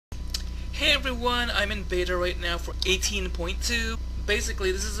everyone, I'm in beta right now for 18.2.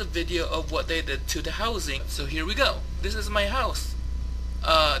 Basically, this is a video of what they did to the housing. So here we go. This is my house.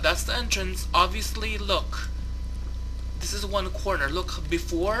 That's the entrance. Obviously, look. This is one corner. Look,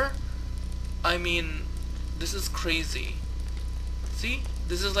 before, I mean, this is crazy. See?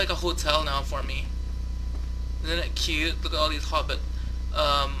 This is like a hotel now for me. Isn't it cute? Look at all these hobbit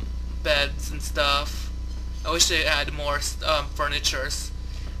beds and stuff. I wish they had more furnitures.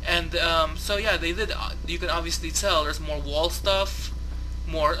 And so yeah, they did. You can obviously tell there's more wall stuff,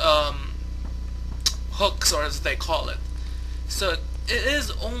 more hooks, or as they call it. So it is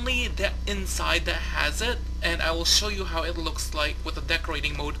only the inside that has it, and I will show you how it looks like with the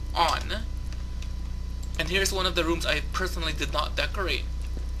decorating mode on. And here's one of the rooms I personally did not decorate.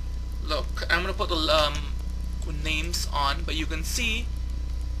 Look, I'm gonna put the names on, but you can see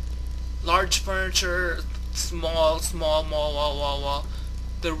large furniture, small, wall.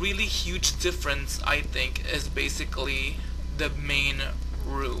 The really huge difference, I think, is basically the main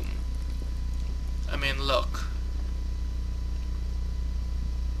room. I mean, look.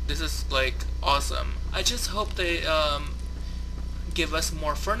 This is like awesome. I just hope they give us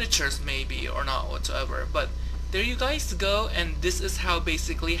more furnitures maybe, or not whatsoever. But there you guys go, and this is how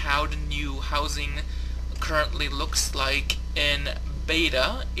basically how the new housing currently looks like in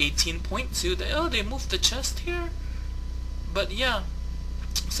beta 18.2. Oh, they moved the chest here? But yeah.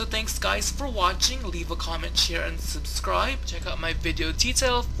 So thanks guys for watching. Leave a comment, share, and subscribe. Check out my video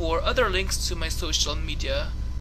detail for other links to my social media.